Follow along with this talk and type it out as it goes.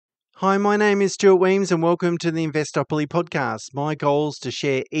Hi, my name is Stuart and welcome to the Investopoly podcast. My goal is to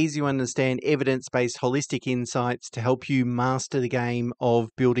share easy to understand evidence-based holistic insights to help you master the game of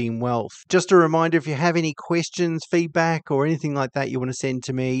building wealth. Just a reminder, if you have any questions, feedback or anything like that you want to send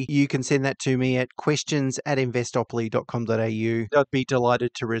to me, you can send that to me at questions@investopoly.com.au. I'd be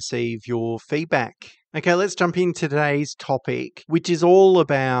delighted to receive your feedback. Okay, let's jump into today's topic, which is all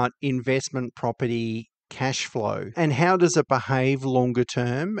about investment property cash flow and how does it behave longer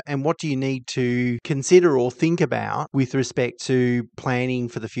term, and what do you need to consider or think about with respect to planning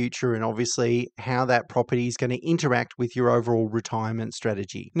for the future, and obviously how that property is going to interact with your overall retirement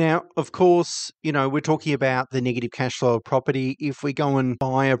strategy. Now, of course, we're talking about the negative cash flow of property. If we go and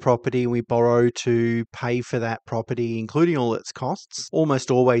buy a property and we borrow to pay for that property, including all its costs,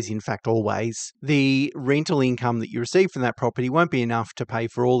 almost always, in fact always, the rental income that you receive from that property won't be enough to pay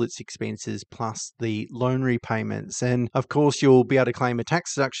for all its expenses plus the loan repayments. And of course, you'll be able to claim a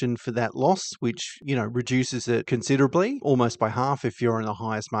tax deduction for that loss, which, reduces it considerably, almost by half if you're on the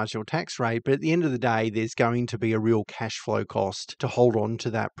highest marginal tax rate. But at the end of the day, there's going to be a real cash flow cost to hold on to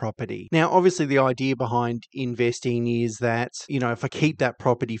that property. Now, obviously, the idea behind investing is that, if I keep that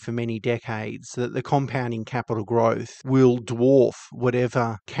property for many decades, that the compounding capital growth will dwarf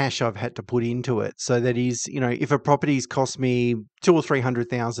whatever cash I've had to put into it. So that is, if a property's cost me $200,000 or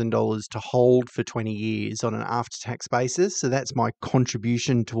 $300,000 to hold for 20 years on an after-tax basis, so that's my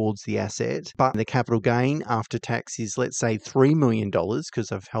contribution towards the asset. But the capital gain after tax is, let's say, $3 million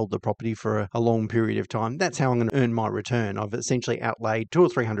because I've held the property for a long period of time. That's how I'm going to earn my return. I've essentially outlaid $200,000 or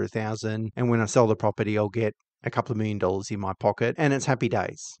 $300,000, and when I sell the property, I'll get a couple of $1 million in my pocket, and it's happy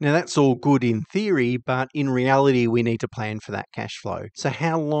days. Now, that's all good in theory, but in reality, we need to plan for that cash flow. So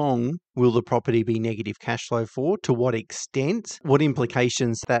how long will the property be negative cash flow for? To what extent? What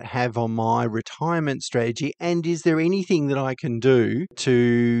implications that have on my retirement strategy? And is there anything that I can do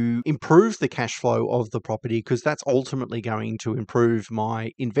to improve the cash flow of the property? Because that's ultimately going to improve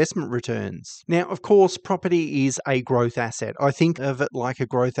my investment returns. Now, of course, property is a growth asset. I think of it like a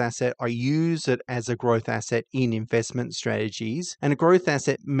growth asset. I use it as a growth asset in investment strategies. And a growth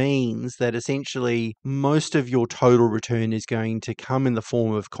asset means that essentially most of your total return is going to come in the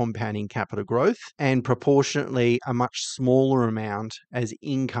form of compounding capital growth, and proportionately a much smaller amount as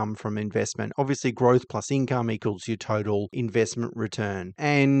income from investment. Obviously, growth plus income equals your total investment return.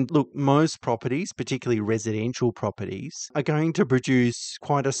 And look, most properties, particularly residential properties, are going to produce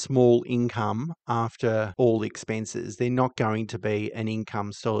quite a small income after all expenses. They're not going to be an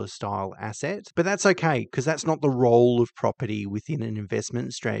income style asset, but that's okay because that's not the role of property within an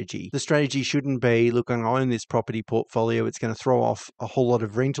investment strategy. The strategy shouldn't be, look, I own this property portfolio, it's going to throw off a whole lot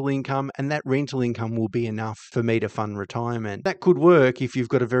of rental income, and that rental income will be enough for me to fund retirement. That could work if you've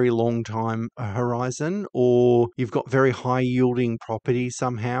got a very long time horizon, or you've got very high yielding property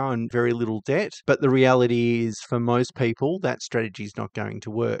somehow and very little debt. But the reality is, for most people, that strategy is not going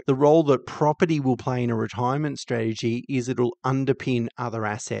to work. The role that property will play in a retirement strategy is it'll underpin other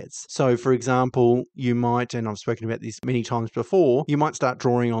assets. So, for example, you might, and I've spoken about this many times before, you might start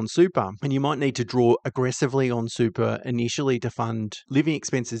drawing on super, and you might need to draw aggressively on super initially to fund living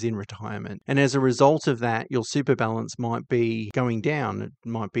expenses in retirement. And as a result of that, your super balance might be going down. It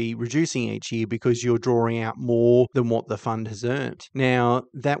might be reducing each year because you're drawing out more than what the fund has earned. Now,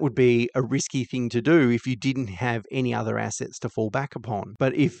 that would be a risky thing to do if you didn't have any other assets to fall back upon.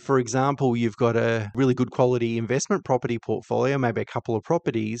 But if, for example, you've got a really good quality investment property portfolio, maybe a couple of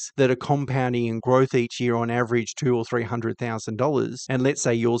properties that are compounding in growth each year on average $200,000 or $300,000, and let's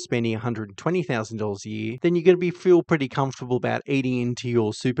say you're spending $120,000 a year, then you're going to feel pretty comfortable about eating into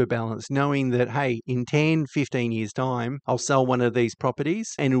your super balance, knowing that, hey, in 10, 15 years' time, I'll sell one of these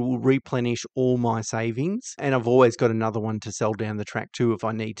properties and it will replenish all my savings. And I've always got another one to sell down the track too if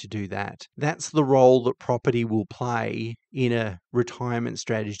I need to do that. That's the role that property will play in a retirement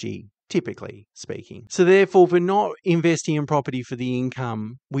strategy, typically speaking. So therefore, if we're not investing in property for the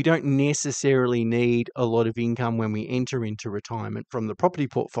income, we don't necessarily need a lot of income when we enter into retirement from the property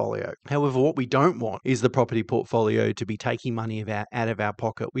portfolio. However, what we don't want is the property portfolio to be taking money out of our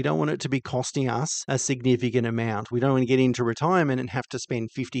pocket. We don't want it to be costing us a significant amount. We don't want to get into retirement and have to spend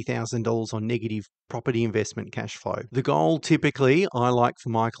 $50,000 on negative property investment cash flow. The goal typically I like for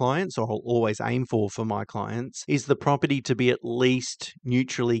my clients, or I'll always aim for my clients, is the property to be at least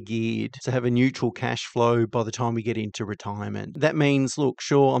neutrally geared geared to have a neutral cash flow by the time we get into retirement. That means, look,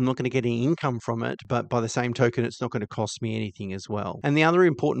 sure, I'm not going to get any income from it, but by the same token, it's not going to cost me anything as well. And the other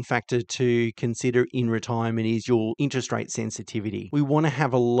important factor to consider in retirement is your interest rate sensitivity. We want to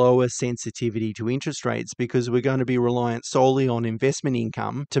have a lower sensitivity to interest rates because we're going to be reliant solely on investment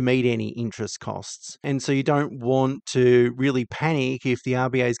income to meet any interest costs. And so you don't want to really panic if the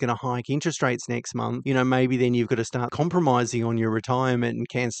RBA is going to hike interest rates next month. Maybe then you've got to start compromising on your retirement and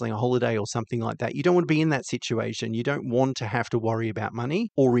cancelling a holiday or something like that. You don't want to be in that situation. You don't want to have to worry about money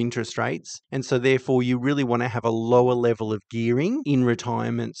or interest rates. And so therefore you really want to have a lower level of gearing in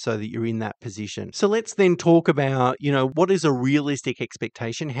retirement so that you're in that position. So let's then talk about, what is a realistic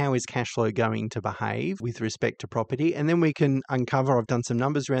expectation? How is cash flow going to behave with respect to property? And then we can uncover, I've done some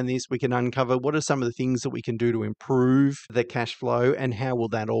numbers around this, we can uncover what are some of the things that we can do to improve the cash flow and how will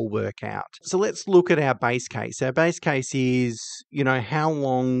that all work out. So let's look at our base case. Our base case is, how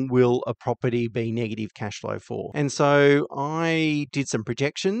long will a property be negative cash flow for? And so I did some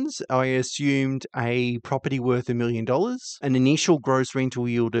projections. I assumed a property worth $1 million, an initial gross rental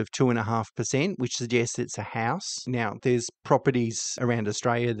yield of 2.5%, which suggests it's a house. Now, there's properties around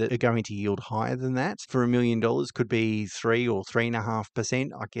Australia that are going to yield higher than that. For $1 million, could be 3 or 3.5%.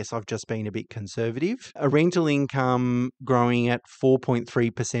 I guess I've just been a bit conservative. A rental income growing at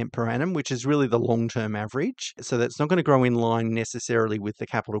 4.3% per annum, which is really the long-term average. So that's not going to grow in line necessarily with the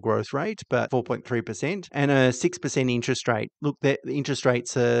capital growth rate, but 4.3%. And a 6% interest rate. Look, the interest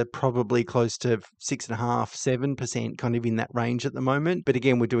rates are probably close to 6.5%, 7%, kind of in that range at the moment. But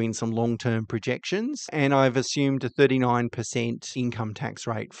again, we're doing some long-term projections. And I've assumed a 39% income tax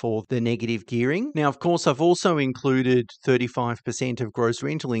rate for the negative gearing. Now, of course, I've also included 35% of gross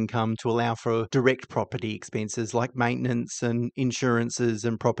rental income to allow for direct property expenses like maintenance and insurances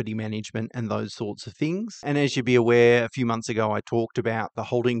and property management and those sorts of things. And as you'll be aware, a few months ago, I talked about the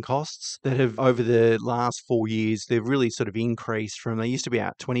holding costs that have, over the last 4 years, they've really sort of increased from, they used to be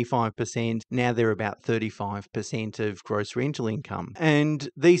about 25%, now they're about 35% of gross rental income. And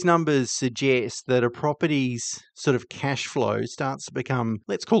these numbers suggest that a property's sort of cash flow starts to become,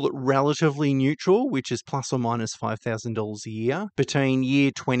 let's call it relatively neutral, which is plus or minus $5,000 a year between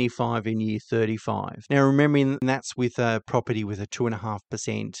year 25 and year 35. Now, remembering that's with a property with a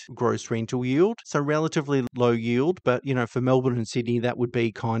 2.5% gross rental yield. So relatively low yield, but, for Melbourne and Sydney, that would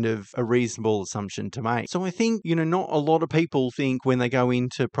be kind of a reasonable assumption to make. So I think, not a lot of people think when they go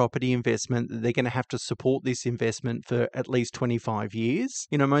into property investment that they're going to have to support this investment for at least 25 years.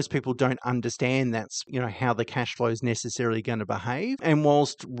 Most people don't understand that's, how the cash flow is necessarily going to behave. And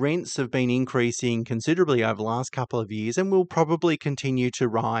whilst rents have been increasing considerably over the last couple of years and will probably continue to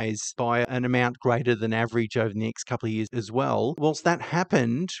rise by an amount greater than average over the next couple of years as well, whilst that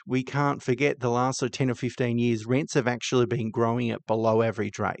happened, we can't forget the last 10 or 15 years, rents have actually been growing at below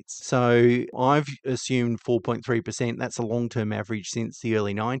average rates. So I've assumed 4.3%. That's a long-term average since the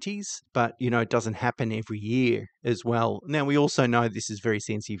early 90s, but, it doesn't happen every year as well. Now, we also know this is very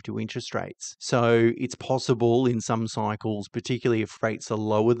sensitive to interest rates. So it's possible in some cycles, particularly if rates are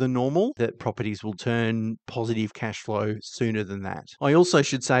lower than normal, that properties will turn positive cash flow sooner than that. I also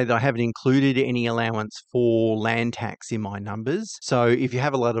should say that I haven't included any allowance for land tax in my numbers. So if you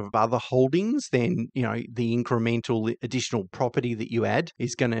have a lot of other holdings, then, the incremental additional property that you add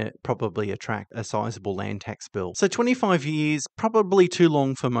is going to probably attract a sizable land tax bill. So 25 years, probably too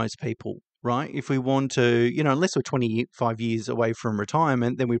long for most people. Right? If we want to, unless we're 25 years away from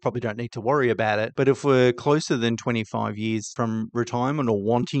retirement, then we probably don't need to worry about it. But if we're closer than 25 years from retirement or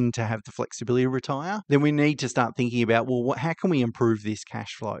wanting to have the flexibility to retire, then we need to start thinking about, well, how can we improve this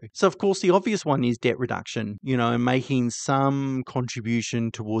cash flow? So, of course, the obvious one is debt reduction, and making some contribution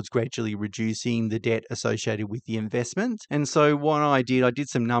towards gradually reducing the debt associated with the investment. And so what I did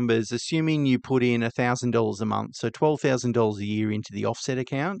some numbers, assuming you put in $1,000 a month, so $12,000 a year into the offset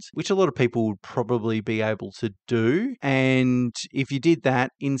account, which a lot of people would probably be able to do. And if you did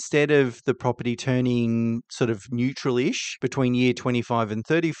that, instead of the property turning sort of neutral-ish between year 25 and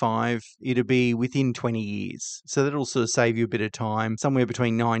 35, it'll be within 20 years. So that'll sort of save you a bit of time. Somewhere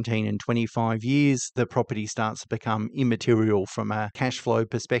between 19 and 25 years, the property starts to become immaterial from a cash flow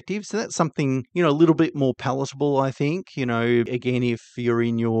perspective. So that's something, a little bit more palatable, I think. Again, if you're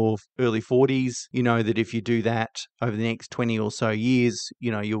in your early 40s, that if you do that over the next 20 or so years,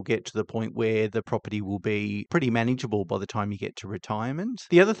 you'll get to the point point where the property will be pretty manageable by the time you get to retirement.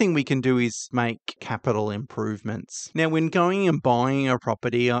 The other thing we can do is make capital improvements. Now, when going and buying a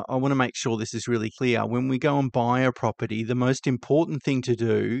property, I want to make sure this is really clear. When we go and buy a property, the most important thing to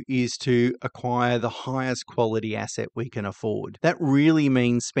do is to acquire the highest quality asset we can afford. That really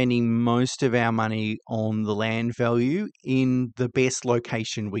means spending most of our money on the land value in the best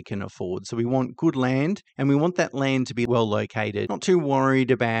location we can afford. So we want good land, and we want that land to be well located. Not too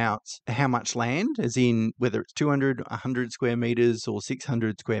worried about how much land, as in whether it's 200, 100 square meters or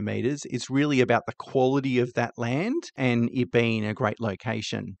 600 square meters. It's really about the quality of that land and it being a great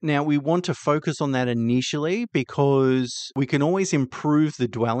location. Now, we want to focus on that initially because we can always improve the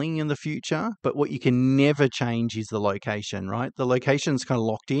dwelling in the future, but what you can never change is the location, right? The location's kind of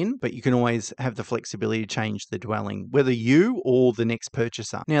locked in, but you can always have the flexibility to change the dwelling, whether you or the next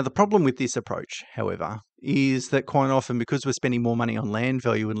purchaser. Now, the problem with this approach, however, is that quite often, because we're spending more money on land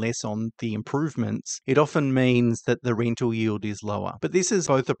value and less on the improvements, it often means that the rental yield is lower. But this is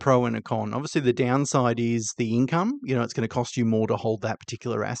both a pro and a con. Obviously, the downside is the income. It's going to cost you more to hold that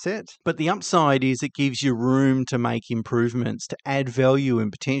particular asset. But the upside is it gives you room to make improvements, to add value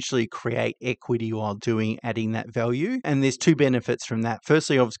and potentially create equity while adding that value. And there's two benefits from that.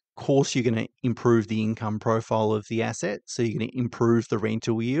 Firstly, of course, you're going to improve the income profile of the asset. So you're going to improve the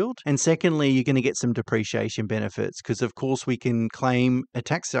rental yield. And secondly, you're going to get some depreciation benefits because, of course, we can claim a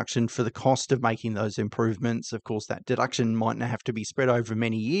tax deduction for the cost of making those improvements. Of course, that deduction might not have to be spread over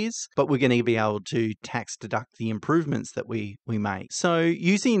many years, but we're going to be able to tax deduct the improvements that we make. So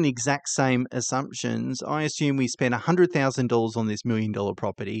using the exact same assumptions, I assume we spend $100,000 on this $1 million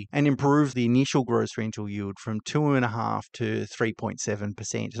property and improve the initial gross rental yield from 2.5% to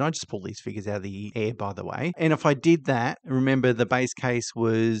 3.7%. And I just pull these figures out of the air, by the way. And if I did that, remember the base case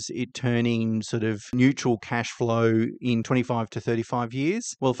was it turning sort of neutral cash flow in 25 to 35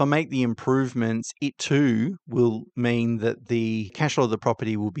 years. Well, if I make the improvements, it too will mean that the cash flow of the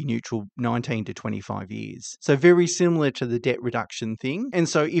property will be neutral 19 to 25 years. So very similar to the debt reduction thing. And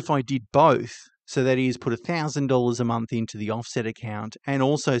so if I did both, so that is put $1,000 a month into the offset account and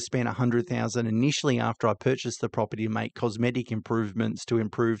also spent $100,000 initially after I purchased the property to make cosmetic improvements to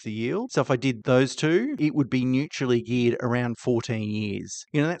improve the yield. So if I did those two, it would be neutrally geared around 14 years.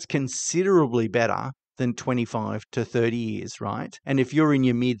 That's considerably better than 25 to 30 years, right? And if you're in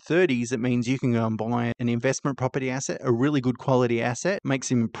your mid-30s, it means you can go and buy an investment property asset, a really good quality asset, make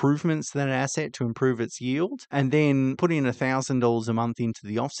some improvements to that asset to improve its yield, and then put in $1,000 a month into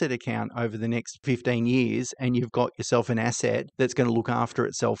the offset account over the next 15 years, and you've got yourself an asset that's going to look after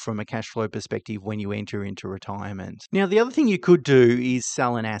itself from a cash flow perspective when you enter into retirement. Now, the other thing you could do is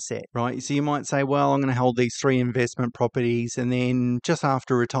sell an asset, right? So you might say, well, I'm going to hold these 3 investment properties, and then just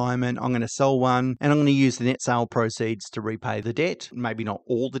after retirement, I'm going to sell one, and I'm going to use the net sale proceeds to repay the debt, maybe not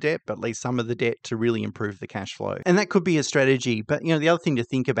all the debt, but at least some of the debt to really improve the cash flow. And that could be a strategy. But, the other thing to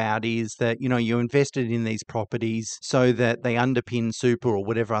think about is that, you invested in these properties so that they underpin super or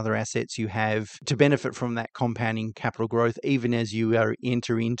whatever other assets you have to benefit from that compounding capital growth, even as you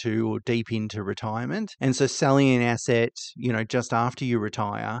enter into or deep into retirement. And so selling an asset, just after you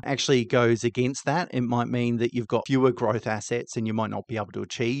retire actually goes against that. It might mean that you've got fewer growth assets and you might not be able to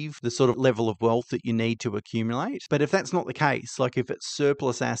achieve the sort of level of wealth that you need to accumulate. But if that's not the case, like if it's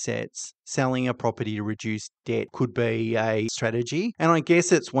surplus assets, selling a property to reduce debt could be a strategy. And I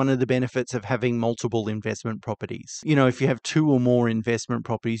guess it's one of the benefits of having multiple investment properties. If you have 2 or more investment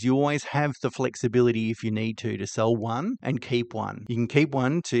properties, you always have the flexibility if you need to sell one and keep one. You can keep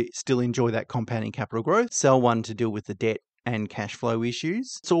one to still enjoy that compounding capital growth, sell one to deal with the debt and cash flow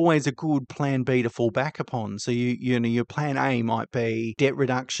issues. It's always a good plan B to fall back upon. So your plan A might be debt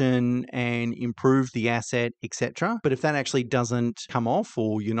reduction and improve the asset, etc. But if that actually doesn't come off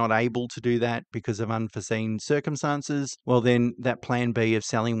or you're not able to do that because of unforeseen circumstances, well then that plan B of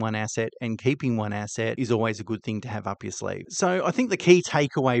selling one asset and keeping one asset is always a good thing to have up your sleeve. So I think the key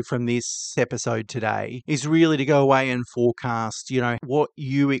takeaway from this episode today is really to go away and forecast, what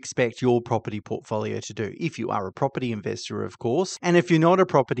you expect your property portfolio to do. If you are a property investor, of course. And if you're not a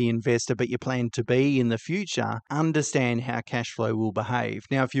property investor, but you plan to be in the future, understand how cash flow will behave.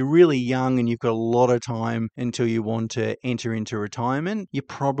 Now, if you're really young and you've got a lot of time until you want to enter into retirement, you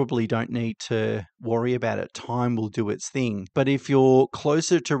probably don't need to worry about it. Time will do its thing. But if you're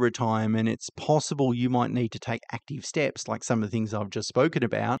closer to retirement, it's possible you might need to take active steps, like some of the things I've just spoken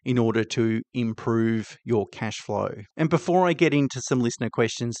about, in order to improve your cash flow. And before I get into some listener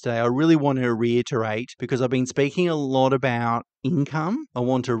questions today, I really want to reiterate, because I've been speaking a lot about income, I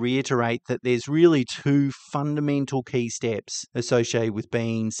want to reiterate that there's really two fundamental key steps associated with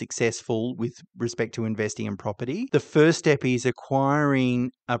being successful with respect to investing in property. The first step is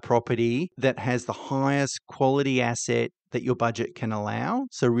acquiring a property that has the highest quality asset that your budget can allow.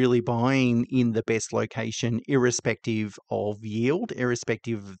 So really buying in the best location, irrespective of yield,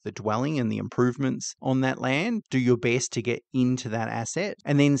 irrespective of the dwelling and the improvements on that land. Do your best to get into that asset.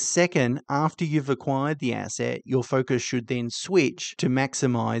 And then second, after you've acquired the asset, your focus should then switch to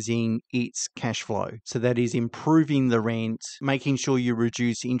maximizing its cash flow. So that is improving the rent, making sure you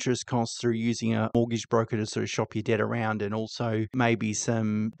reduce interest costs through using a mortgage broker to sort of shop your debt around, and also maybe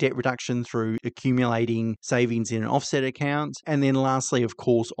some debt reduction through accumulating savings in an offset account. And then lastly, of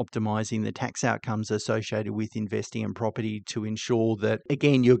course, optimizing the tax outcomes associated with investing in property to ensure that,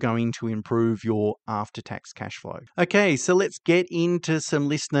 again, you're going to improve your after-tax cash flow. Okay, so let's get into some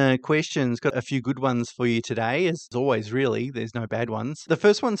listener questions. Got a few good ones for you today, as always, really. There's no bad ones. The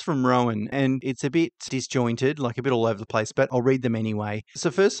first one's from Rowan, and it's a bit disjointed, like a bit all over the place, but I'll read them anyway.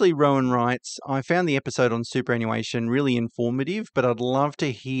 So firstly, Rowan writes, I found the episode on superannuation really informative, but I'd love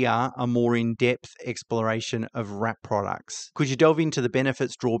to hear a more in-depth exploration of wrap products. Could you delve into the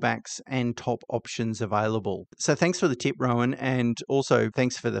benefits, drawbacks, and top options available? So thanks for the tip, Rowan, and also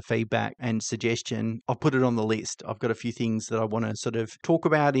thanks for the feedback and suggestion. I'll put it on the list. I've got a few things that I want to sort of talk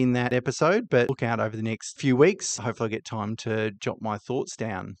about in that episode, but look out over the next few weeks. Hopefully I'll get time to jot my thoughts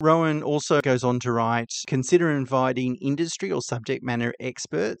down. Rowan also goes on to write, consider inviting industry or subject matter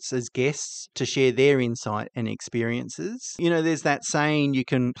experts as guests to share their insight and experiences. You know, there's that saying, you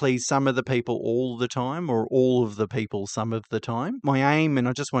can please some of the people all the time or all of the people some of the time. My aim, and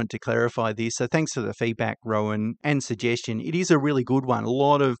I just wanted to clarify this, so thanks for the feedback, Rowan, and suggestion. It is a really good one. A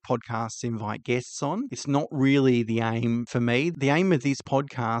lot of podcasts invite guests on. It's not really the aim for me. The aim of this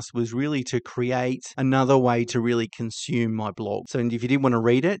podcast was really to create another way to really consume my blog. So if you didn't want to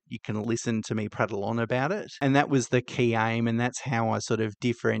read it, you can listen to me prattle on about it. And that was the key aim, and that's how I sort of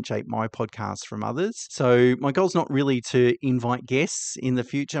differentiate my podcast from others. So my goal's not really to invite guests in the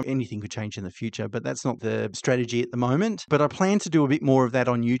future. Anything could change in the future, but that's not the strategy at the moment. But I plan to do a bit more of that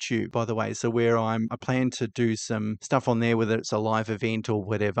on YouTube, by the way. So where I plan to do some stuff on there, whether it's a live event or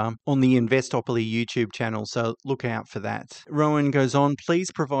whatever, on the Investopoly YouTube channel. So look out for that. Rowan goes on,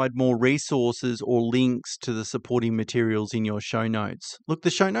 please provide more resources or links to the supporting materials in your show notes. Look, the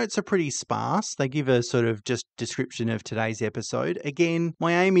show notes are pretty sparse. They give a sort of just description of today's episode. Again,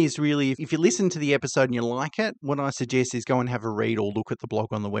 my aim is really, if you listen to the episode and you like it, what I suggest is go and have a read or look at the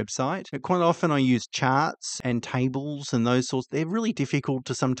blog on the website. But quite often I use charts and tables and those sorts. They're really difficult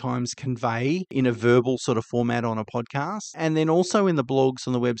to sometimes convey in a verbal sort of format on a podcast. And then also in the blogs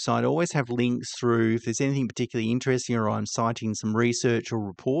on the website, I always have links through, if there's anything particularly interesting or I'm citing some research or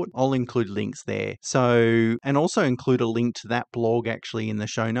report, I'll include links there. So, and also include a link to that blog actually in the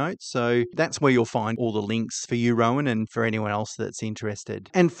show notes. So that's where you'll find all the links for you, Rowan, and for anyone else that's interested.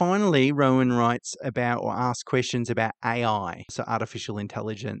 And finally, Rowan writes about or asks questions about AI, so artificial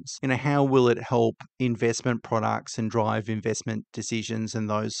intelligence. You know, how will it help investment products and drive investment decisions and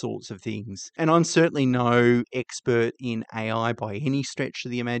those sorts of things? And I'm certainly no expert in AI by any stretch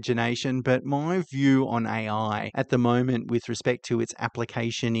of the imagination, but my view on AI at the moment with respect to its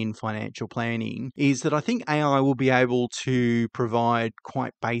application in financial planning is that I think AI will be able to provide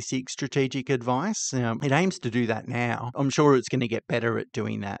quite basic strategic advice. It aims to do that now. I'm sure it's going to get better at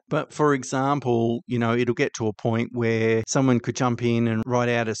doing that. But for example, you know, it'll get to a point where someone could jump in and write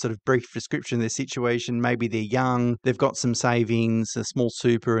out a sort of brief description of their situation. Maybe they're young, they've got some savings, a small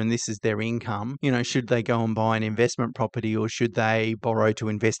super, and this is their income. You know, should they go and buy an investment property, or should they borrow to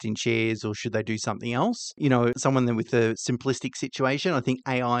invest in shares, or should they do something else? You know, someone with a simplistic situation, I think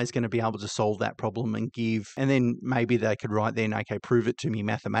AI is going to be able to solve that problem and give, and then maybe they could write then, okay, prove it to me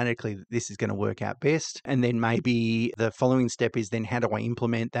mathematically that this is going to work out best. And then maybe the following step is then how do I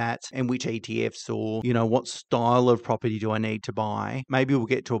implement that, and which ETFs or, you know, what style of property do I need to buy? Maybe we'll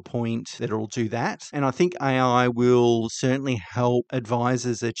get to a point that it'll do that. And I think AI will certainly help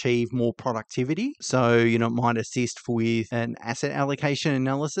advisors achieve more productivity. So, you know, it might assist with an asset allocation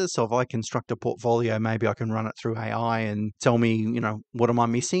analysis. So if I construct a portfolio, maybe I can run it through AI and tell me, you know, what am I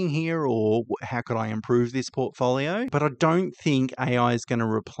missing here, or how could I improve this portfolio? But I don't think AI is going to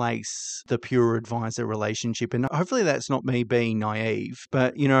replace the pure advisor relationship. And hopefully that's not me being naive.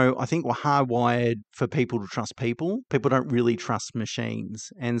 But, you know, I think we're hardwired for people to trust people. People don't really trust machines.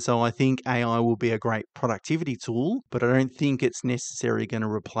 And so I think AI will be a great productivity tool, but I don't think it's necessarily going to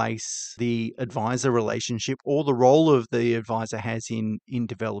replace the advisor relationship or the role of the advisor has in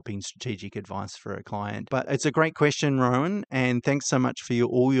developing strategic advice for a client. But it's a great question, Rowan, and thanks so much for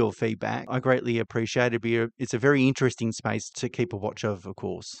all your feedback. I greatly appreciate it. It's a very interesting space to keep a watch of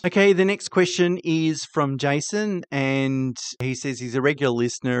course. Okay, the next question is from Jason, and he says he's a regular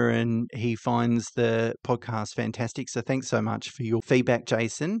listener and he finds the podcast fantastic. So thanks so much for your feedback,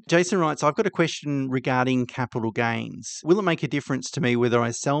 Jason. Jason writes, I've got a question regarding capital gains. Will it make a difference to me whether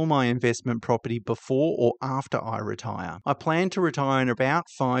I sell my investment property before or after I retire? I plan to retire in about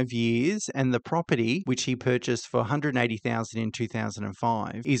 5 years, and the property, which he purchased for $180,000 in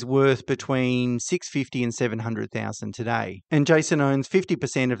 2005, is worth between $650,000 and $700,000 today. And Jason owns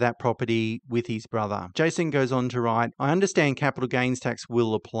 50% of that property with his brother. Jason goes on to write, I understand capital gains tax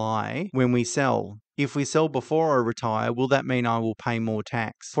will apply when we sell. If we sell before I retire, will that mean I will pay more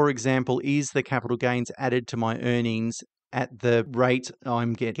tax? For example, is the capital gains added to my earnings at the rate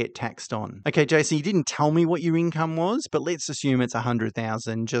I'm get taxed on? Okay, Jason, you didn't tell me what your income was, but let's assume it's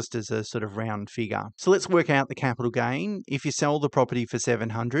 $100,000 just as a sort of round figure. So let's work out the capital gain. If you sell the property for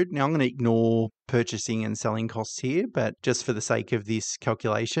 $700,000, now I'm going to ignore purchasing and selling costs here, but just for the sake of this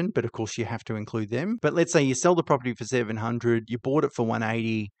calculation, but of course you have to include them. But let's say you sell the property for $700,000, you bought it for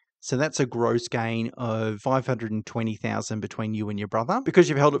 $180,000. So that's a gross gain of $520,000 between you and your brother. Because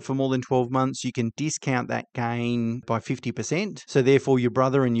you've held it for more than 12 months, you can discount that gain by 50%. So therefore, your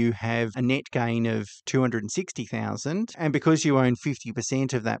brother and you have a net gain of $260,000. And because you own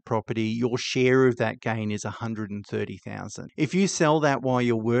 50% of that property, your share of that gain is $130,000. If you sell that while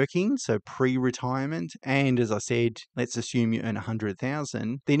you're working, so pre-retirement, and as I said, let's assume you earn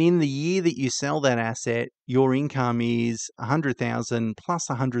 $100,000, then in the year that you sell that asset, your income is $100,000 plus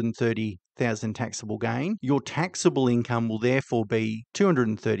 $130,000 taxable gain. Your taxable income will therefore be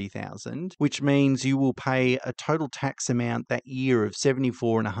 $230,000, which means you will pay a total tax amount that year of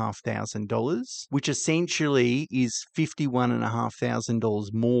 $74,500, which essentially is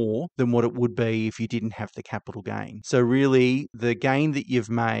 $51,500 more than what it would be if you didn't have the capital gain. So really, the gain that you've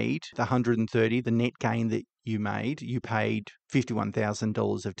made, the $130,000, the net gain that you made, you paid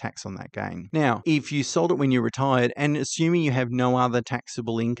 $51,000 of tax on that gain. Now, if you sold it when you're retired, and assuming you have no other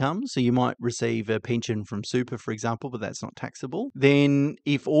taxable income, so you might receive a pension from super, for example, but that's not taxable, then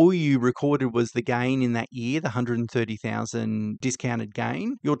if all you recorded was the gain in that year, the $130,000 discounted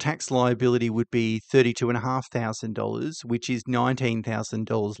gain, your tax liability would be $32,500, which is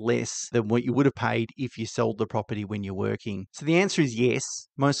 $19,000 less than what you would have paid if you sold the property when you're working. So the answer is yes,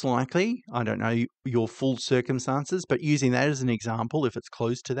 most likely. I don't know your full circumstances, but using that as an example, if it's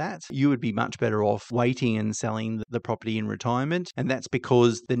close to that, you would be much better off waiting and selling the property in retirement. And that's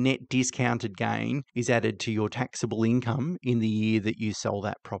because the net discounted gain is added to your taxable income in the year that you sell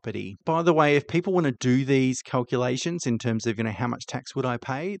that property. By the way, if people want to do these calculations in terms of, how much tax would I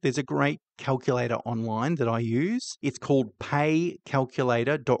pay, there's a great calculator online that I use. It's called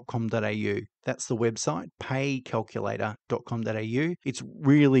paycalculator.com.au. That's the website, paycalculator.com.au. It's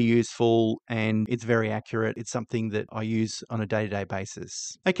really useful and it's very accurate. It's something that I use on a day-to-day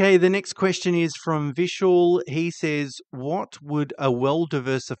basis. Okay, the next question is from Vishal. He says, what would a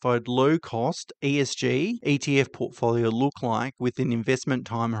well-diversified, low-cost ESG ETF portfolio look like with an investment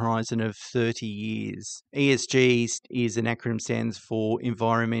time horizon of 30 years? ESG is an acronym, stands for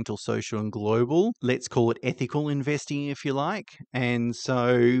environmental, social, and global. Let's call it ethical investing, if you like. And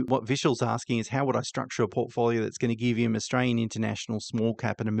so what Vishal's asking is, how would I structure a portfolio that's going to give him Australian, international, small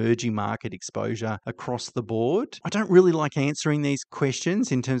cap and emerging market exposure across the board? I don't really like answering these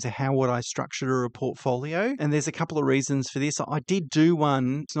questions in terms of how would I structure a portfolio. And there's a couple of reasons for this. I did do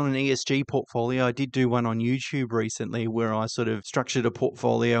one, it's not an ESG portfolio, I did do one on YouTube recently where I sort of structured a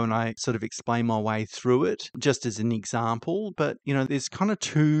portfolio and I sort of explained my way through it just as an example. But, there's kind of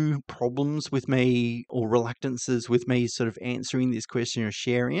two problems with me, or reluctances with me sort of answering this question or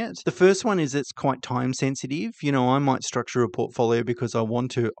sharing it. The first one is it's quite time sensitive. I might structure a portfolio because I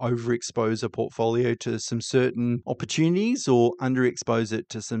want to overexpose a portfolio to some certain opportunities or underexpose it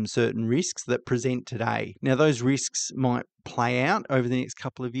to some certain risks that present today. Now, those risks might play out over the next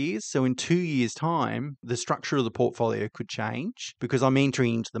couple of years. So in 2 years' time, the structure of the portfolio could change because I'm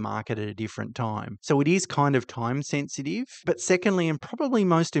entering into the market at a different time. So it is kind of time sensitive. But secondly, and probably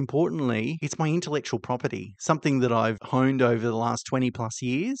most importantly, it's my intellectual property, something that I've honed over the last 20 plus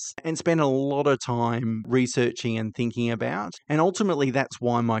years and spent a lot of time researching and thinking about. And ultimately, that's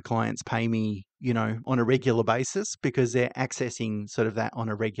why my clients pay me on a regular basis, because they're accessing sort of that on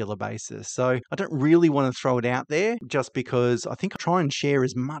a regular basis. So I don't really want to throw it out there just because I think I try and share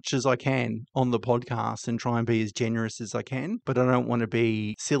as much as I can on the podcast and try and be as generous as I can, but I don't want to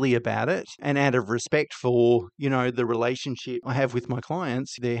be silly about it. And out of respect for, the relationship I have with my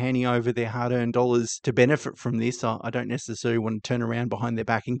clients, they're handing over their hard-earned dollars to benefit from this. I don't necessarily want to turn around behind their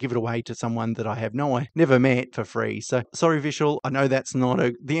back and give it away to someone that I never met for free. So sorry, Vishal, I know that's not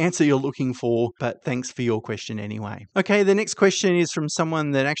the answer you're looking for. before, but thanks for your question anyway. Okay, the next question is from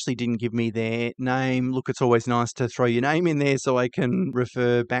someone that actually didn't give me their name. Look, it's always nice to throw your name in there so I can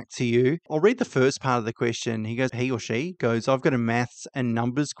refer back to you. I'll read the first part of the question. He or she goes, I've got a maths and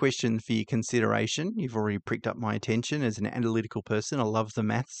numbers question for your consideration. You've already pricked up my attention as an analytical person. I love the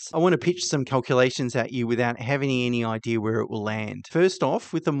maths. I want to pitch some calculations at you without having any idea where it will land. First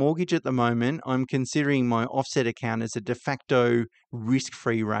off, with the mortgage at the moment, I'm considering my offset account as a de facto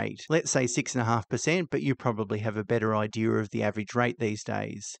risk-free rate. Let's say 6.5%, but you probably have a better idea of the average rate these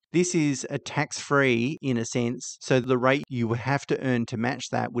days. This is a tax-free in a sense, so the rate you would have to earn to match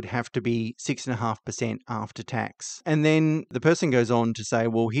that would have to be 6.5% after tax. And then the person goes on to say,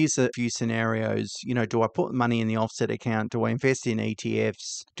 well, here's a few scenarios. Do I put money in the offset account? Do I invest in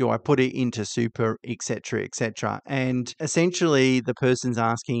ETFs? Do I put it into super, etc., etc.? And essentially, the person's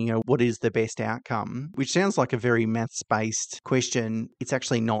asking, what is the best outcome? Which sounds like a very maths-based question. It's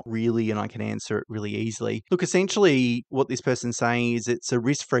actually not really, and I can answer it really easily. Look, essentially, what this person's saying is it's a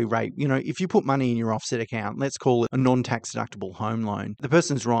risk-free rate. If you put money in your offset account, let's call it a non-tax deductible home loan. The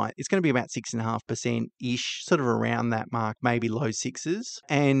person's right. It's going to be about 6.5%-ish, sort of around that mark, maybe low sixes.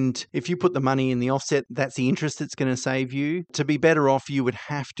 And if you put the money in the offset, that's the interest it's going to save you. To be better off, you would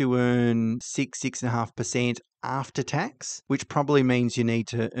have to earn 6.5% after tax, which probably means you need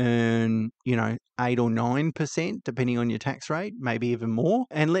to earn, 8 or 9%, depending on your tax rate, maybe even more.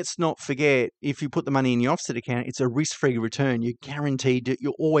 And let's not forget, if you put the money in your offset account, it's a risk-free return. You're guaranteed that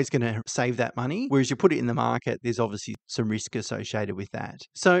you're always going to save that money. Whereas you put it in the market, there's obviously some risk associated with that.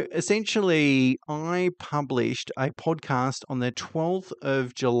 So essentially, I published a podcast on the 12th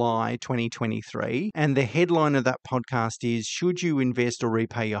of July, 2023. And the headline of that podcast is, Should You Invest or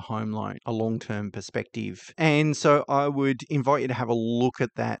Repay Your Home Loan? A Long-Term Perspective. And so I would invite you to have a look at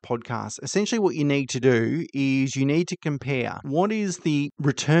that podcast. Essentially, what you need to do is you need to compare what is the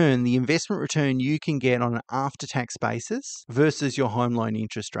return, the investment return you can get on an after-tax basis versus your home loan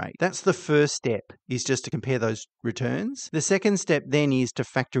interest rate. That's the first step, is just to compare those returns. The second step then is to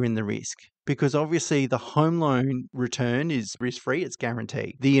factor in the risk, because obviously the home loan return is risk-free, it's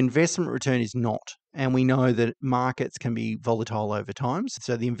guaranteed. The investment return is not. And we know that markets can be volatile over time.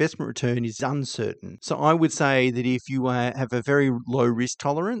 So the investment return is uncertain. So I would say that if you have a very low risk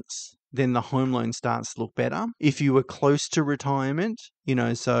tolerance, then the home loan starts to look better. If you are close to retirement,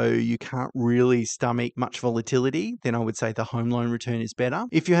 so you can't really stomach much volatility, then I would say the home loan return is better.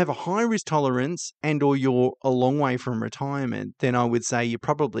 If you have a high risk tolerance and or you're a long way from retirement, then I would say you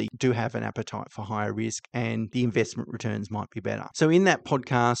probably do have an appetite for higher risk and the investment returns might be better. So in that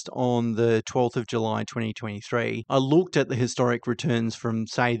podcast on the 12th of July 2023, I looked at the historic returns from,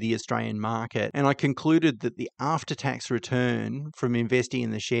 say, the Australian market, and I concluded that the after-tax return from investing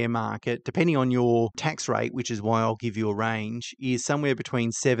in the share market, depending on your tax rate, which is why I'll give you a range, is somewhere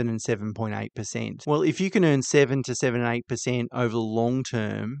between 7 and 7.8%. Well, if you can earn 7 to 7.8% over the long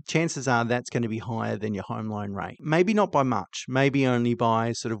term, chances are that's going to be higher than your home loan rate. Maybe not by much, maybe only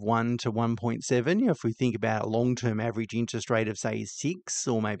by sort of 1 to 1.7. If we think about a long-term average interest rate of, say, 6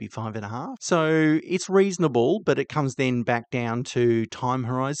 or maybe 5.5. So it's reasonable, but it comes then back down to time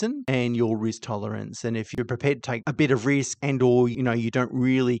horizon and your risk tolerance. And if you're prepared to take a bit of risk and or, you don't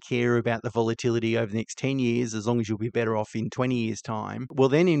really care about the volatility over the next 10 years, as long as you'll be better off in 20 years' time, well,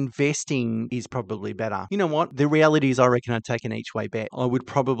 then investing is probably better. You know what? The reality is I reckon I'd take an each way bet. I would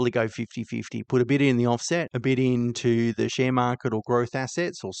probably go 50-50. Put a bit in the offset, a bit into the share market or growth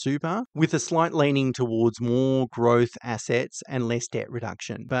assets or super, with a slight leaning towards more growth assets and less debt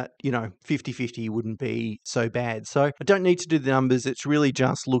reduction. But, 50-50 wouldn't be so bad. So I don't need to do the numbers. It's really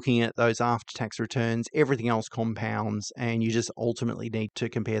just looking at those after-tax returns. Everything else compounds, and you just ultimately need to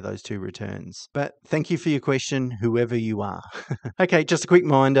compare those two returns. But thank you for your question, whoever you are. Okay, just a quick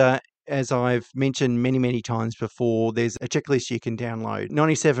reminder. As I've mentioned many, many times before, there's a checklist you can download.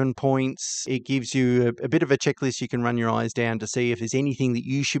 97 points. It gives you a bit of a checklist you can run your eyes down to see if there's anything that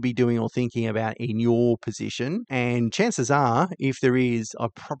you should be doing or thinking about in your position. And chances are, if there is,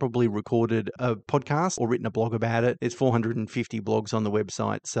 I've probably recorded a podcast or written a blog about it. There's 450 blogs on the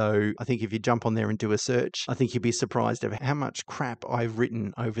website. So I think if you jump on there and do a search, I think you'd be surprised at how much crap I've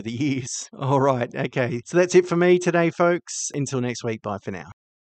written over the years. All right. Okay. So that's it for me today, folks. Until next week. Bye for now.